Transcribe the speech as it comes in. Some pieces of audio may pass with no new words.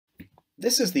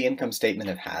This is the income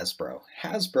statement of Hasbro.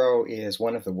 Hasbro is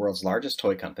one of the world's largest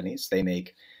toy companies. They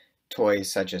make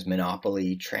toys such as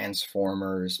Monopoly,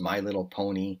 Transformers, My Little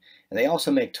Pony, and they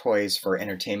also make toys for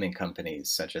entertainment companies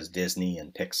such as Disney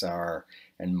and Pixar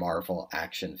and Marvel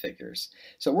action figures.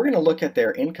 So we're going to look at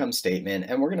their income statement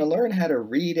and we're going to learn how to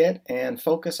read it and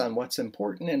focus on what's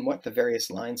important and what the various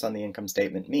lines on the income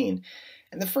statement mean.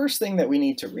 And the first thing that we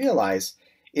need to realize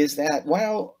is that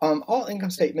while all income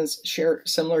statements share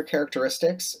similar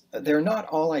characteristics, they're not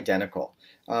all identical.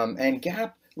 And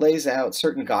GAAP lays out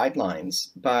certain guidelines,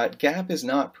 but GAAP is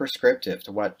not prescriptive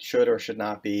to what should or should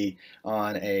not be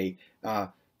on a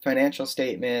financial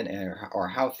statement or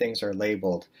how things are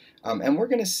labeled. And we're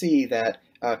going to see that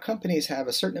companies have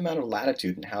a certain amount of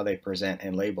latitude in how they present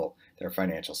and label their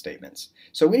financial statements.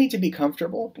 So we need to be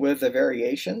comfortable with the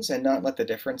variations and not let the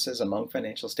differences among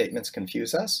financial statements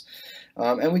confuse us.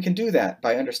 And we can do that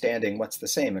by understanding what's the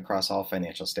same across all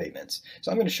financial statements. So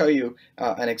I'm going to show you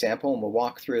an example, and we'll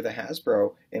walk through the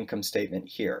Hasbro income statement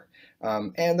here.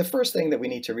 And the first thing that we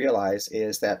need to realize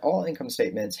is that all income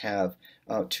statements have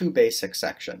two basic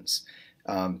sections.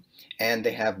 And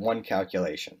they have one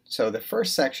calculation. So the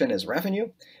first section is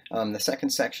revenue, the second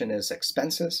section is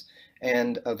expenses,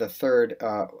 and the third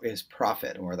is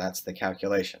profit, or that's the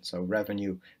calculation. So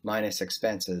revenue minus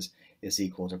expenses is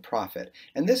equal to profit.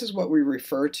 And this is what we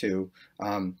refer to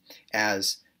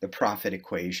as the profit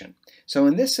equation. So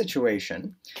in this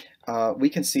situation, we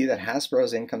can see that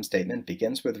Hasbro's income statement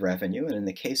begins with revenue, and in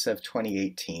the case of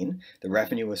 2018, the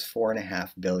revenue was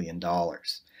 $4.5 billion.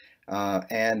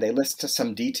 And they list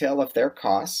some detail of their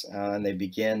costs, and they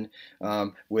begin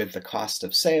with the cost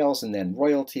of sales and then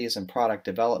royalties and product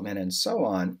development and so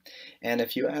on. And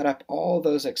if you add up all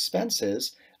those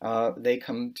expenses, they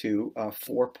come to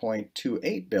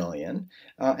 4.28 billion.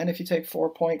 And if you take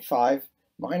 4.5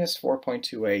 minus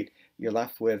 4.28, you're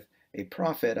left with a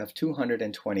profit of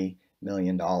 $220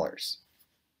 million.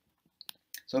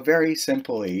 So very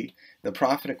simply, the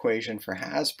profit equation for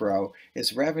Hasbro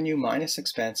is revenue minus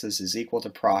expenses is equal to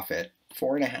profit.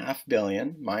 4.5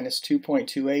 billion minus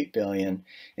 2.28 billion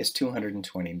is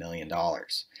 $220 million.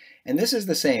 And this is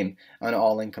the same on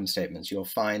all income statements. You'll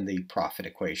find the profit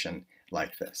equation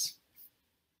like this.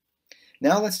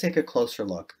 Now let's take a closer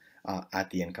look at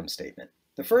the income statement.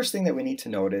 The first thing that we need to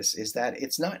notice is that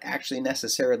it's not actually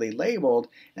necessarily labeled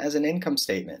as an income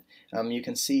statement. You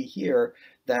can see here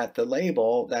that the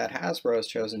label that Hasbro has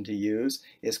chosen to use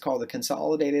is called the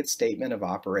Consolidated Statement of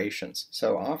Operations.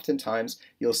 So oftentimes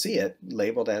you'll see it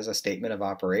labeled as a statement of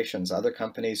operations. Other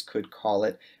companies could call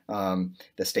it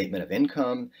the statement of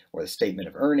income, or the statement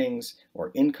of earnings,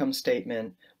 or income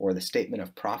statement, or the statement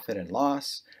of profit and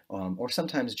loss, or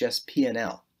sometimes just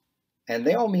P&L. And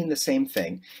they all mean the same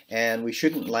thing, and we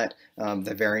shouldn't let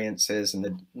the variances and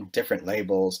the different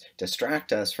labels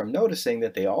distract us from noticing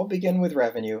that they all begin with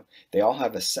revenue, they all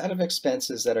have a set of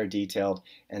expenses that are detailed,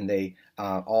 and they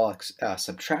all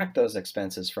subtract those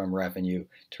expenses from revenue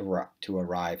to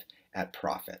arrive at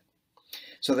profit.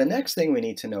 So the next thing we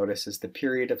need to notice is the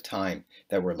period of time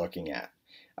that we're looking at.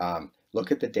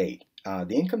 Look at the date.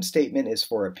 The income statement is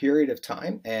for a period of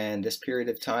time, and this period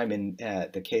of time in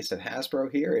the case of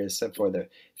Hasbro here is for the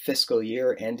fiscal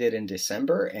year ended in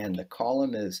December, and the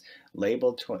column is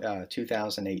labeled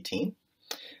 2018.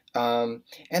 And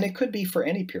it could be for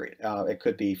any period. It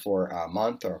could be for a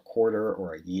month or a quarter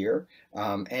or a year,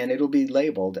 and it'll be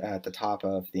labeled at the top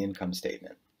of the income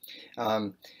statement.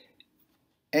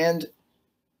 And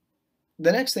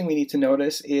the next thing we need to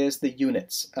notice is the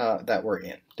units that we're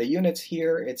in. The units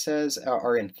here, it says,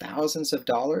 are in thousands of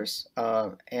dollars.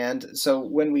 And so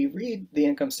when we read the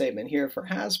income statement here for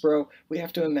Hasbro, we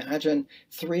have to imagine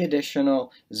 3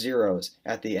 additional zeros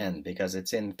at the end because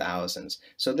it's in thousands.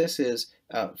 So this is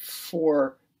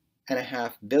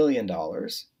 $4.5 billion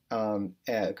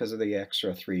because of the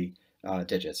extra 3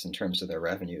 digits in terms of their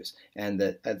revenues. And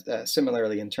that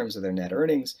similarly, in terms of their net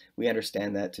earnings, we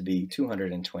understand that to be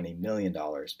 $220 million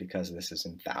because this is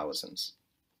in thousands.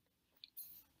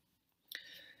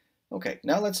 Okay,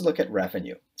 now let's look at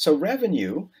revenue. So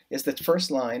revenue is the first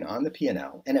line on the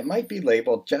P&L, and it might be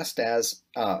labeled just as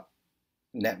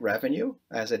net revenue,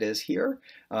 as it is here.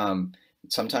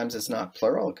 Sometimes it's not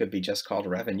plural. It could be just called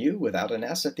revenue without an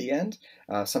S at the end.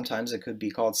 Sometimes it could be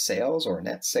called sales or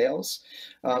net sales,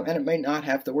 and it may not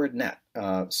have the word net.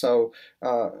 So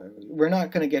we're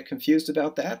not going to get confused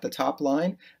about that. The top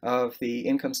line of the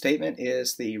income statement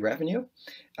is the revenue,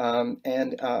 and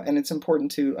it's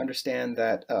important to understand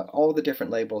that all the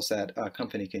different labels that a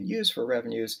company can use for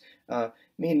revenues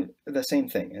mean the same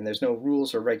thing, and there's no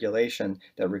rules or regulation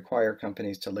that require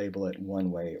companies to label it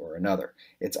one way or another.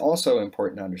 It's also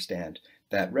important to understand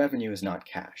that revenue is not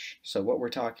cash. So what we're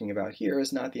talking about here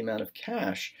is not the amount of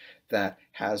cash that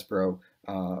Hasbro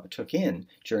took in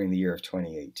during the year of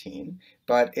 2018,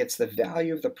 but it's the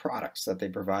value of the products that they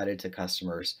provided to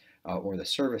customers or the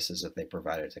services that they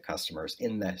provided to customers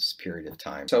in this period of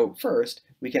time. So first,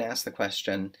 we can ask the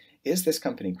question, is this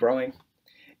company growing?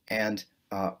 And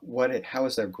how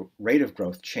is their rate of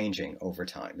growth changing over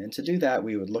time? And to do that,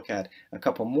 we would look at a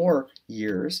couple more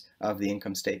years of the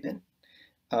income statement.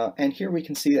 And here we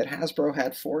can see that Hasbro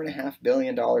had $4.5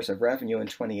 billion of revenue in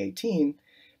 2018,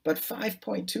 but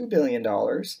 $5.2 billion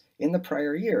in the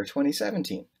prior year,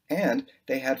 2017. And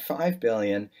they had $5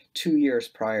 billion 2 years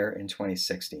prior in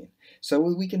 2016. So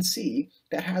we can see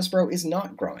that Hasbro is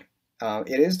not growing.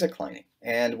 It is declining.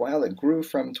 And while it grew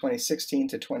from 2016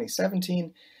 to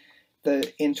 2017,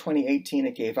 in 2018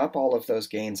 it gave up all of those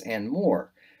gains and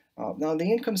more. Now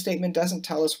the income statement doesn't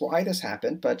tell us why this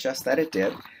happened, but just that it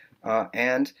did.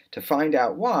 And to find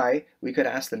out why, we could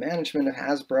ask the management of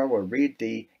Hasbro or read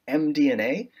the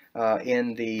MD&A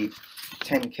in the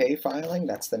 10K filing.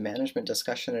 That's the management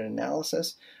discussion and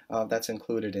analysis that's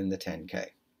included in the 10K.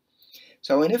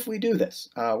 So, and if we do this,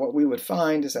 what we would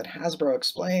find is that Hasbro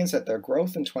explains that their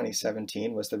growth in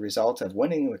 2017 was the result of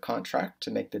winning the contract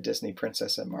to make the Disney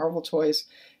Princess and Marvel toys,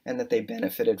 and that they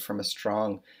benefited from a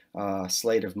strong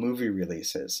slate of movie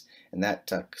releases, and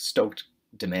that stoked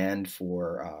demand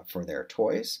for their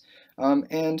toys.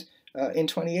 In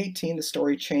 2018, the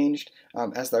story changed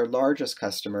as their largest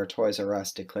customer, Toys R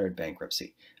Us, declared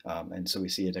bankruptcy. And so we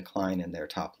see a decline in their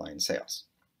top-line sales.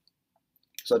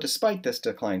 So despite this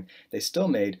decline, they still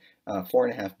made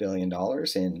 $4.5 billion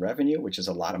in revenue, which is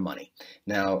a lot of money.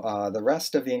 Now, the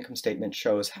rest of the income statement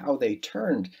shows how they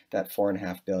turned that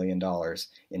 $4.5 billion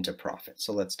into profit.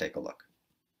 So let's take a look.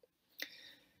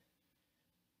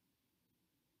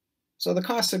 So the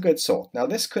cost of goods sold. Now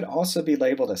this could also be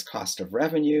labeled as cost of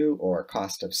revenue or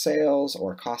cost of sales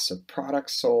or cost of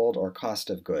products sold or cost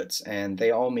of goods, and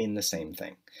they all mean the same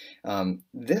thing.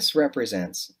 This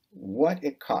represents what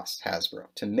it costs Hasbro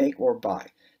to make or buy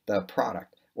the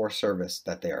product or service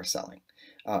that they are selling.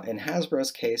 In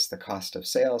Hasbro's case, the cost of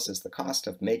sales is the cost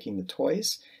of making the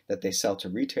toys that they sell to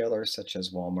retailers such as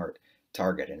Walmart,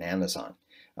 Target, and Amazon.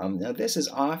 Now this is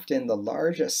often the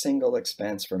largest single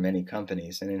expense for many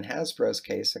companies, and in Hasbro's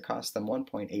case it cost them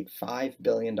 $1.85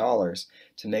 billion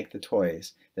to make the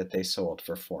toys that they sold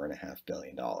for $4.5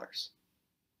 billion.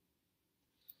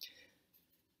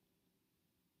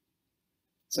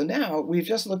 So now we've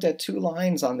just looked at 2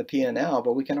 lines on the P&L,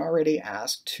 but we can already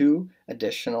ask 2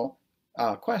 additional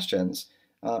questions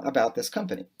about this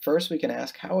company. First, we can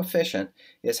ask how efficient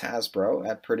is Hasbro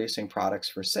at producing products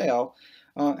for sale,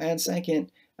 and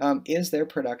second, is their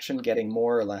production getting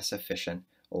more or less efficient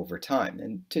over time?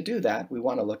 And to do that, we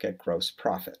want to look at gross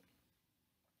profit.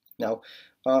 Now,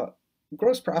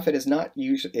 gross profit is not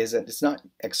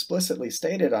explicitly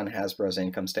stated on Hasbro's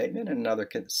income statement, and in other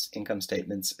income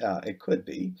statements it could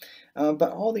be,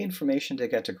 but all the information to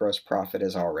get to gross profit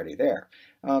is already there.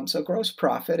 So gross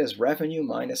profit is revenue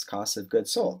minus cost of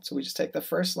goods sold. So we just take the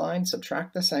first line,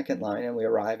 subtract the second line, and we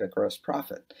arrive at gross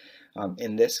profit.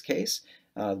 In this case,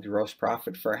 the gross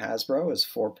profit for Hasbro is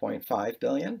 $4.5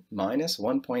 billion minus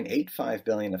 $1.85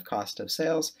 billion of cost of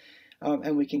sales,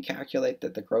 and we can calculate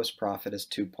that the gross profit is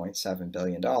 $2.7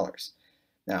 billion.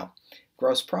 Now,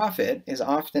 gross profit is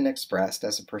often expressed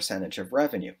as a percentage of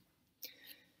revenue.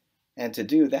 And to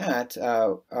do that,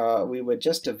 we would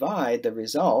just divide the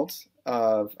result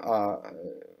of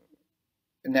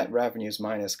net revenues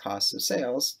minus cost of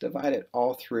sales, divide it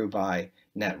all through by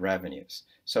net revenues.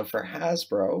 So for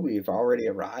Hasbro, we've already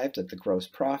arrived at the gross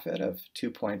profit of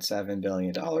 $2.7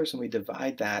 billion, and we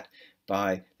divide that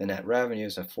by the net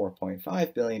revenues of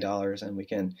 $4.5 billion, and we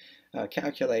can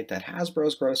calculate that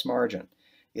Hasbro's gross margin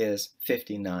is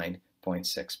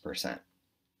 59.6%.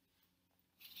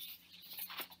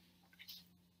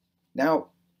 Now,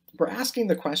 we're asking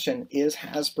the question, is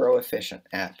Hasbro efficient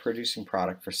at producing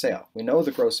product for sale? We know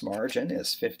the gross margin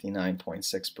is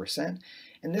 59.6%,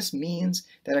 and this means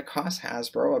that it costs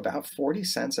Hasbro about 40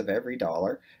 cents of every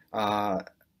dollar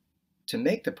to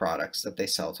make the products that they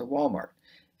sell to Walmart.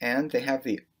 And they have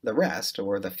the rest,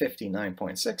 or the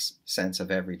 59.6 cents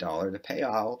of every dollar, to pay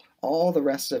all the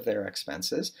rest of their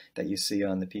expenses that you see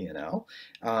on the P&L,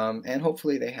 and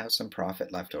hopefully they have some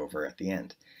profit left over at the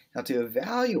end. Now, to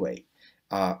evaluate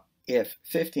if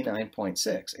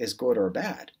 59.6 is good or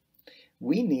bad,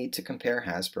 we need to compare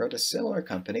Hasbro to similar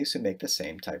companies who make the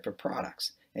same type of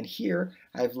products. And here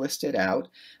I've listed out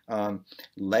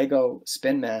Lego,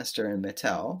 Spin Master, and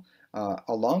Mattel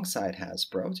alongside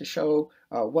Hasbro to show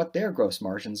what their gross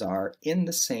margins are in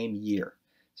the same year.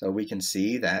 So we can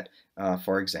see that,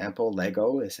 for example,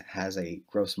 Lego has a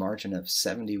gross margin of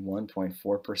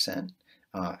 71.4%.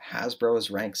 Hasbro is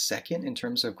ranked second in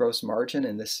terms of gross margin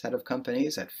in this set of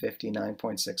companies at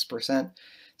 59.6%.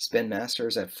 Spin Master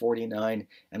is at 49%,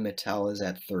 and Mattel is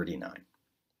at 39%.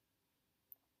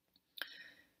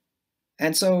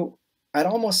 And so at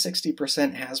almost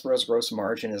 60%, Hasbro's gross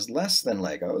margin is less than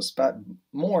Lego's, but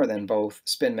more than both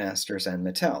Spin Master's and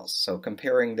Mattel's. So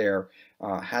comparing their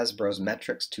Hasbro's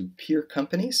metrics to peer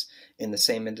companies in the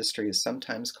same industry is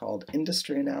sometimes called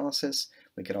industry analysis.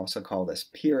 We could also call this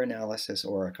peer analysis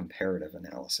or a comparative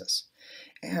analysis.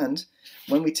 And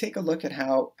when we take a look at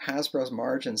how Hasbro's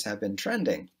margins have been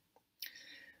trending,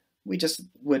 we just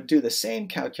would do the same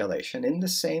calculation in the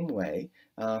same way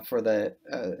for the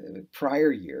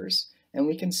prior years, and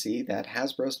we can see that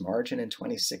Hasbro's margin in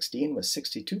 2016 was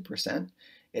 62%.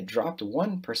 It dropped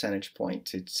 1 percentage point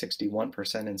to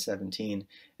 61% in 17,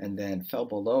 and then fell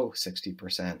below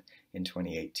 60% in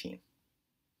 2018.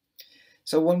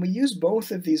 So when we use both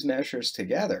of these measures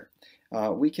together,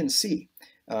 we can see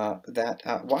that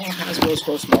while Hasbro's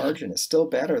gross margin is still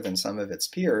better than some of its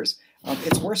peers,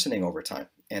 it's worsening over time.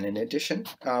 And in addition,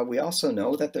 we also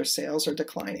know that their sales are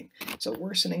declining. So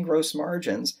worsening gross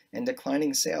margins and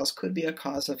declining sales could be a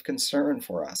cause of concern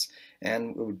for us. And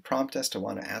it would prompt us to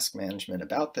want to ask management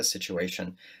about this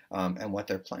situation and what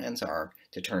their plans are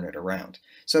to turn it around.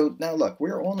 So now look,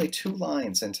 we're only 2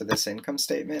 lines into this income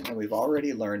statement, and we've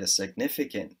already learned a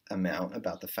significant amount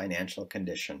about the financial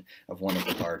condition of one of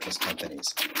the largest companies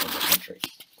in the country.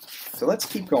 So let's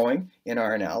keep going in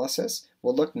our analysis.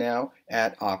 We'll look now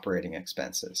at operating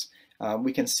expenses.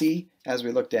 We can see as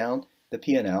we look down the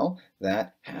P&L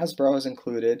that Hasbro has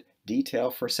included detail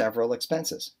for several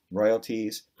expenses: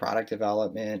 royalties, product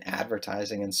development,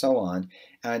 advertising, and so on.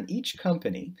 And each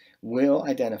company will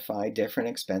identify different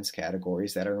expense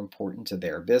categories that are important to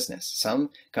their business.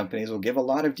 Some companies will give a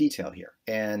lot of detail here,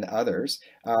 and others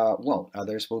won't.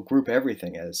 Others will group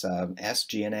everything as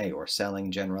SG&A, or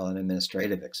selling, general, and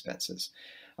administrative expenses.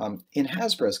 In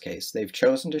Hasbro's case, they've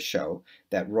chosen to show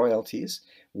that royalties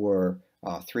were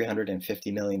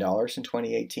 $350 million in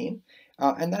 2018,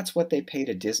 and that's what they pay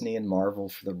to Disney and Marvel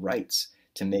for the rights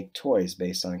to make toys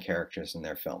based on characters in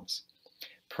their films.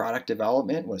 Product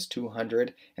development was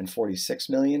 $246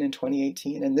 million in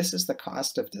 2018, and this is the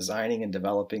cost of designing and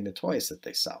developing the toys that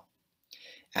they sell.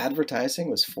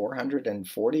 Advertising was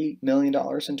 $440 million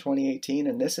in 2018,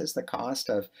 and this is the cost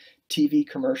of TV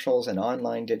commercials and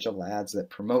online digital ads that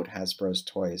promote Hasbro's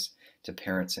toys to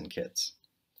parents and kids.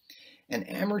 And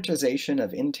amortization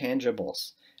of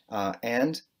intangibles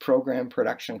and program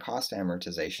production cost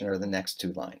amortization are the next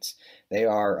 2 lines. They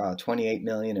are $28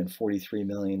 million and $43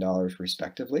 million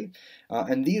respectively,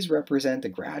 and these represent the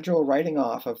gradual writing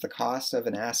off of the cost of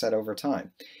an asset over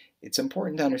time. It's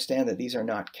important to understand that these are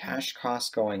not cash costs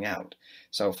going out.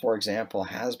 So, for example,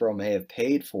 Hasbro may have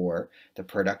paid for the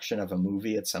production of a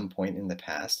movie at some point in the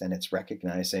past, and it's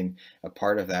recognizing a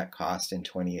part of that cost in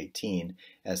 2018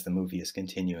 as the movie is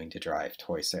continuing to drive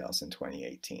toy sales in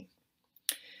 2018.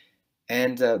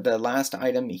 And the last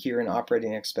item here in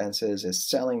operating expenses is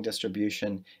selling,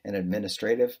 distribution, and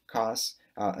administrative costs.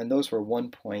 And those were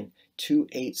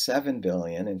 $1.287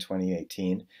 billion in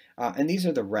 2018. And these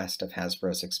are the rest of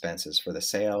Hasbro's expenses for the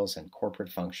sales and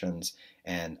corporate functions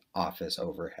and office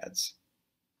overheads.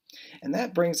 And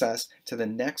that brings us to the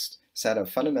next set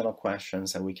of fundamental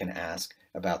questions that we can ask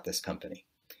about this company.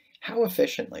 How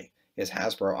efficiently is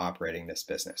Hasbro operating this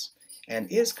business?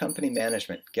 And is company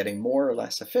management getting more or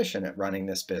less efficient at running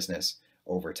this business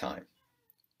over time?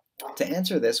 To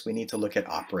answer this, we need to look at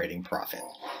operating profit.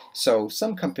 So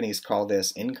some companies call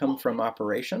this income from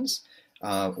operations,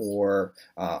 or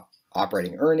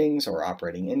operating earnings, or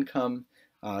operating income.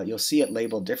 You'll see it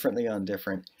labeled differently on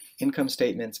different income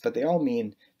statements, but they all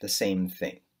mean the same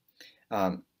thing.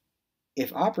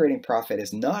 If operating profit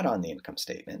is not on the income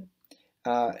statement,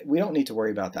 we don't need to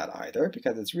worry about that either,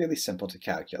 because it's really simple to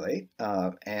calculate,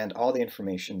 and all the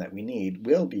information that we need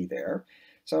will be there.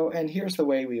 So, and here's the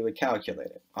way we would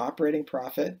calculate it. Operating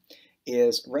profit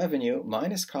is revenue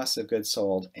minus cost of goods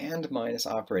sold and minus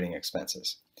operating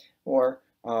expenses, or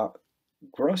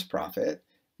gross profit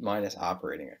minus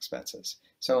operating expenses.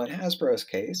 So in Hasbro's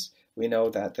case, we know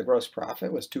that the gross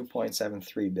profit was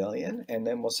 $2.73 billion, and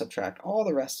then we'll subtract all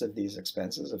the rest of these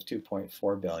expenses of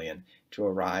 $2.4 billion to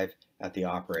arrive at the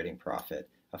operating profit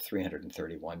of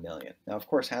 $331 million. Now, of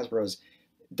course, Hasbro's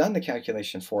done the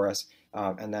calculation for us,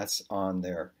 and that's on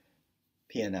their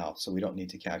P&L, so we don't need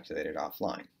to calculate it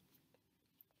offline.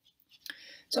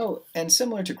 So, and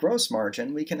similar to gross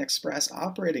margin, we can express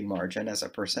operating margin as a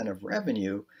percent of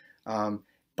revenue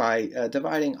by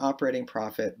dividing operating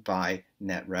profit by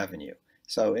net revenue.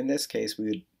 So in this case, we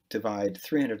would divide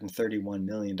 $331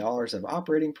 million of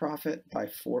operating profit by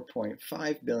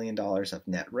 $4.5 billion of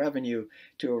net revenue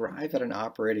to arrive at an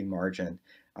operating margin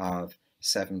of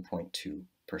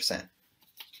 7.2%.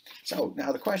 So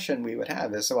now the question we would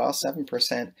have is, well,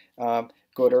 7%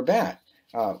 good or bad?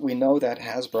 We know that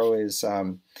Hasbro is,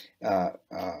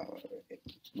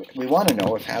 we want to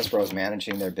know if Hasbro is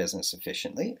managing their business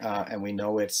efficiently, and we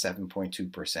know it's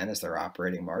 7.2% is their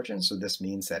operating margin. So this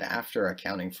means that after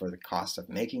accounting for the cost of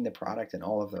making the product and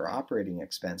all of their operating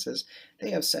expenses,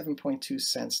 they have 7.2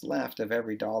 cents left of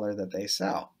every dollar that they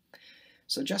sell.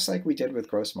 So just like we did with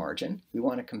gross margin, we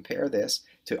want to compare this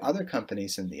to other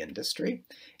companies in the industry,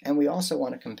 and we also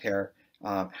want to compare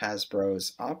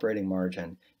Hasbro's operating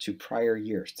margin to prior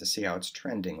years to see how it's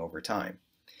trending over time.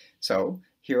 So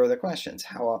here are the questions.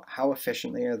 How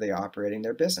efficiently are they operating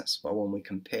their business? Well, when we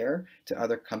compare to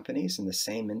other companies in the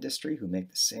same industry who make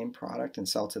the same product and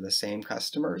sell to the same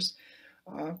customers,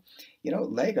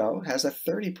 Lego has a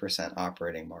 30%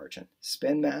 operating margin.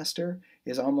 Spin Master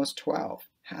is almost 12.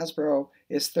 Hasbro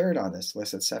is third on this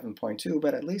list at 7.2,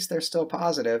 but at least they're still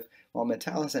positive, while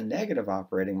Mattel has a negative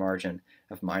operating margin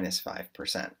of minus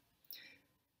 5%.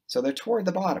 So they're toward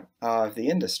the bottom of the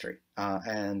industry,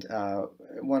 and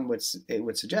it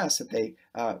would suggest that they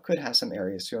could have some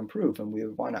areas to improve, and we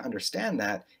would want to understand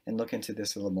that and look into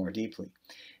this a little more deeply.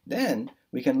 Then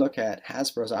we can look at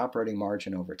Hasbro's operating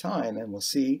margin over time, and we'll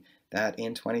see that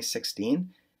in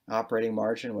 2016, operating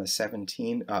margin was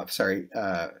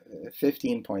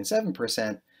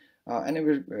 15.7%, and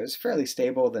it was fairly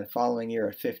stable the following year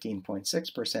at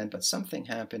 15.6%, but something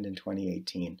happened in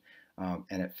 2018, and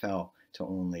it fell to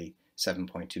only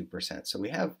 7.2%. So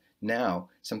we have now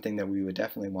something that we would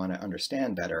definitely want to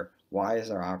understand better. Why is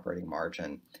our operating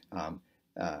margin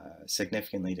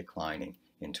significantly declining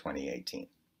in 2018?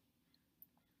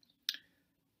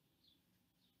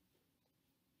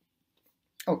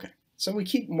 Okay. So we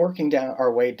keep working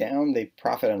our way down the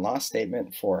profit and loss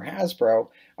statement for Hasbro,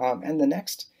 and the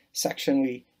next section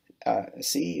we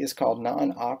see is called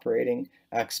non-operating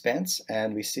expense,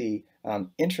 and we see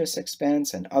interest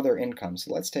expense and other income.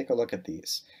 So let's take a look at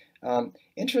these.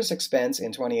 Interest expense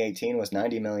in 2018 was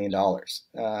 $90 million,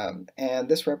 and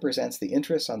this represents the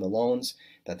interest on the loans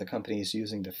that the company is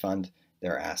using to fund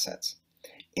their assets.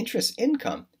 Interest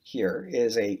income here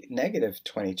is a negative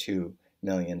 $22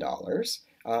 million.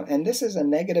 And this is a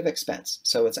negative expense,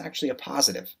 so it's actually a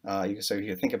positive. So if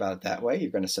you think about it that way, you're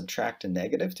going to subtract a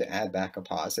negative to add back a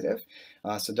positive.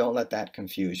 So don't let that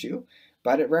confuse you.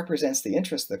 But it represents the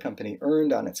interest the company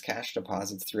earned on its cash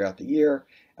deposits throughout the year,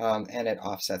 and it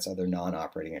offsets other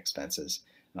non-operating expenses,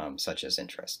 such as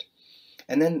interest.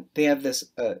 And then they have this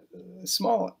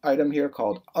small item here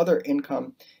called other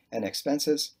income and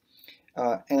expenses.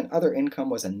 And other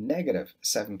income was a negative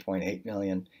 $7.8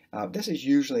 million. This is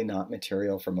usually not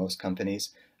material for most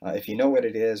companies. If you know what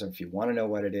it is, or if you want to know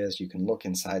what it is, you can look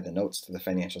inside the notes to the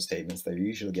financial statements. They're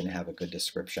usually going to have a good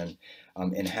description.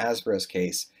 In Hasbro's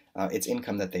case, it's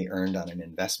income that they earned on an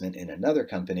investment in another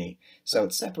company, so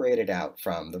it's separated out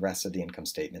from the rest of the income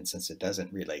statement since it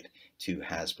doesn't relate to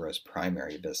Hasbro's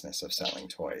primary business of selling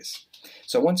toys.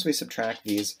 So once we subtract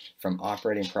these from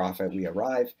operating profit, we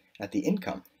arrive at the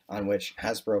income on which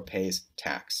Hasbro pays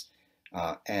tax.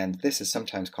 And this is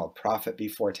sometimes called profit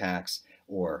before tax,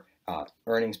 or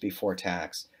earnings before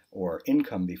tax, or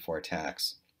income before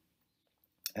tax.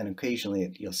 And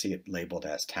occasionally you'll see it labeled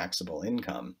as taxable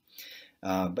income.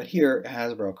 But here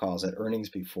Hasbro calls it earnings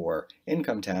before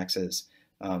income taxes,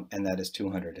 and that is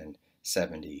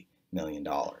 $270 million.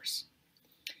 Now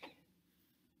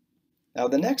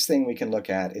the next thing we can look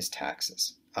at is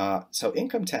taxes. So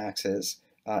income taxes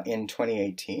in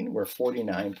 2018 were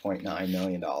 $49.9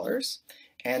 million.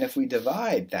 And if we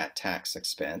divide that tax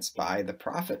expense by the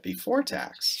profit before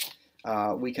tax,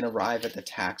 we can arrive at the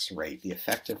tax rate, the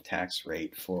effective tax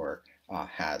rate for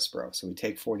Hasbro. So we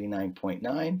take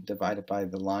 49.9 divided by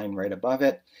the line right above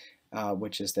it,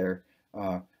 which is their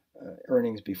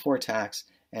earnings before tax,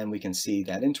 and we can see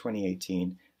that in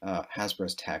 2018,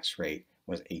 Hasbro's tax rate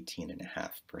was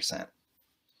 18.5%.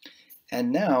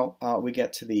 And now we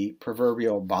get to the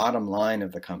proverbial bottom line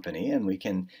of the company, and we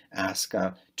can ask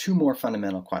two more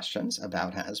fundamental questions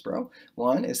about Hasbro.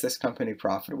 One, is this company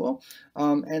profitable?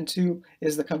 And two,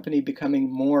 is the company becoming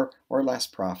more or less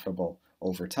profitable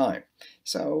over time?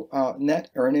 So net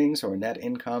earnings or net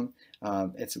income,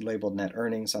 it's labeled net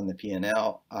earnings on the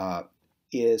P&L,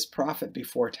 is profit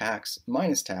before tax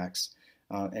minus tax,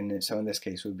 and so in this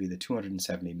case would be the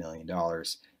 $270 million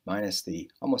minus the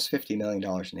almost $50 million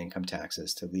in income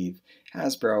taxes to leave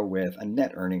Hasbro with a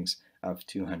net earnings of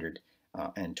 $220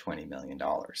 million.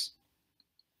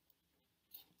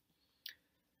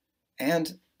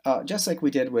 And just like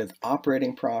we did with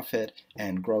operating profit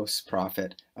and gross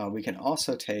profit, we can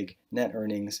also take net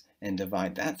earnings and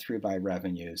divide that through by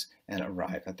revenues and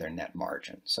arrive at their net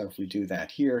margin. So if we do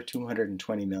that here,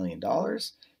 $220 million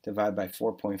divided by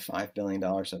 $4.5 billion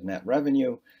of net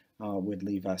revenue would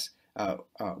leave us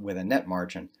with a net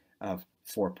margin of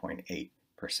 4.8%.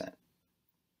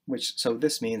 So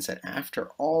this means that after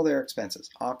all their expenses,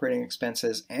 operating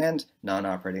expenses and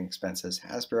non-operating expenses,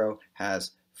 Hasbro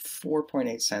has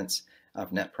 4.8 cents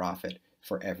of net profit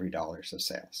for every dollars of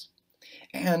sales.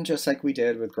 And just like we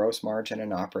did with gross margin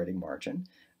and operating margin,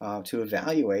 to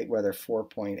evaluate whether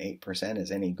 4.8%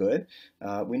 is any good,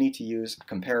 we need to use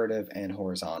comparative and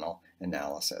horizontal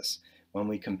analysis. When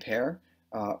we compare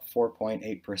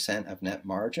 4.8% of net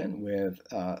margin with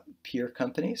peer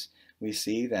companies, we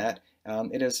see that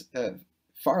it is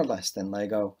far less than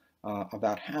Lego,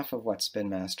 about half of what Spin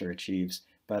Master achieves,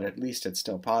 but at least it's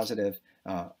still positive,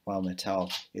 while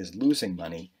Mattel is losing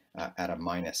money at a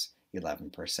minus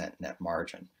 11% net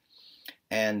margin.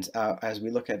 And as we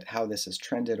look at how this has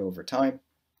trended over time,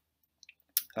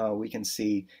 we can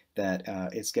see that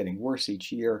it's getting worse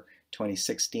each year.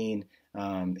 2016,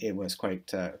 it was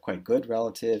quite good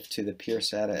relative to the peer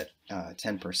set at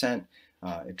 10%.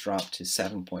 It dropped to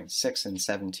 7.6 in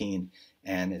 17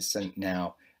 and is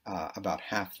now about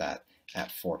half that at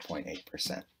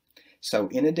 4.8%. So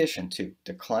in addition to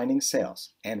declining sales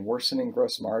and worsening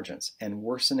gross margins and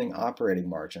worsening operating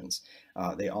margins,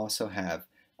 they also have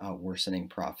worsening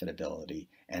profitability,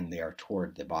 and they are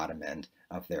toward the bottom end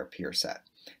of their peer set.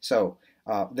 So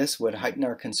this would heighten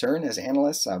our concern as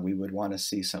analysts. We would want to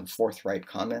see some forthright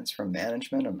comments from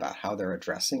management about how they're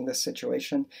addressing this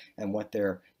situation and what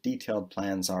their detailed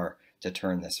plans are to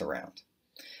turn this around.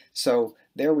 So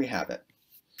there we have it.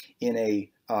 In a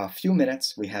few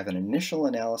minutes, we have an initial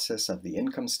analysis of the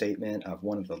income statement of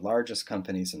one of the largest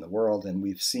companies in the world, and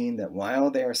we've seen that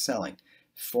while they are selling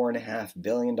 $4.5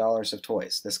 billion of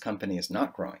toys, this company is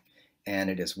not growing, and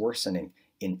it is worsening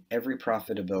in every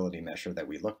profitability measure that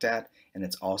we looked at, and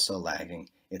it's also lagging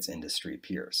its industry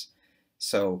peers.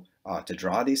 So to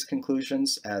draw these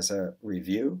conclusions as a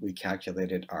review, we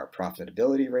calculated our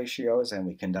profitability ratios, and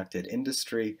we conducted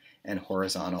industry and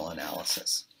horizontal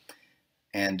analysis.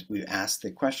 And we asked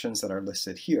the questions that are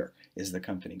listed here. Is the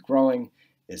company growing?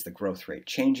 Is the growth rate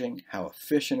changing? How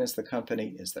efficient is the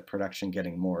company? Is the production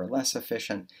getting more or less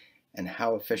efficient? And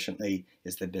how efficiently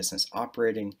is the business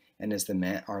operating? And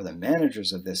are the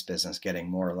managers of this business getting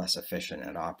more or less efficient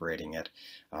at operating it?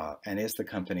 And is the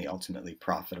company ultimately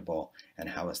profitable? And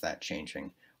how is that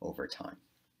changing over time?